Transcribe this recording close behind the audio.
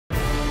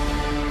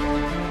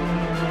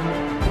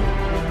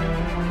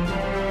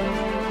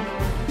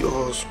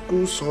for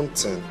school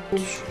something.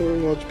 So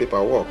much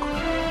paperwork.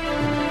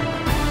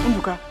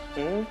 Nduka,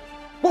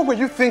 what were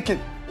you thinking?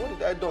 What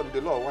did I do on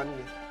the law one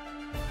day?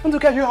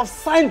 Nduka, you have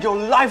signed your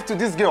life to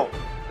this girl.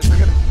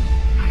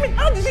 I mean,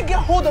 how did you get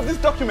hold of this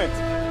document?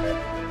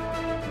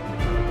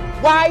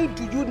 Why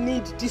do you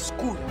need this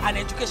school and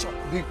education?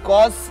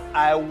 Because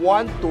I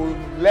want to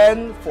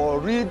learn for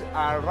read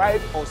and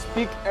write or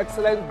speak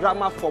excellent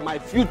grammar for my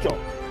future.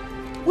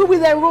 We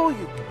will enroll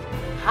you.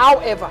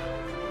 However,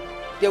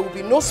 there will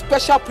be no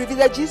special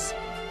privileges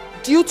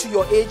due to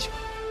your age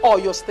or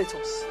your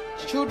status.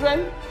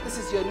 Children, this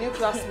is your new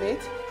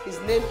classmate. His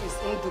name is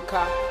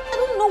Nduka. I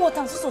don't know what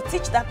I'm supposed to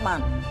teach that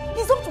man.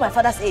 He's up to my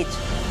father's age.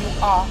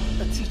 You are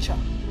a teacher.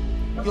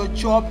 Your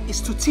job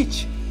is to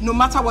teach, no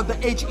matter what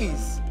the age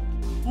is.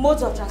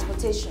 Modes of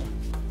transportation.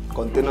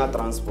 Container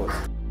transport.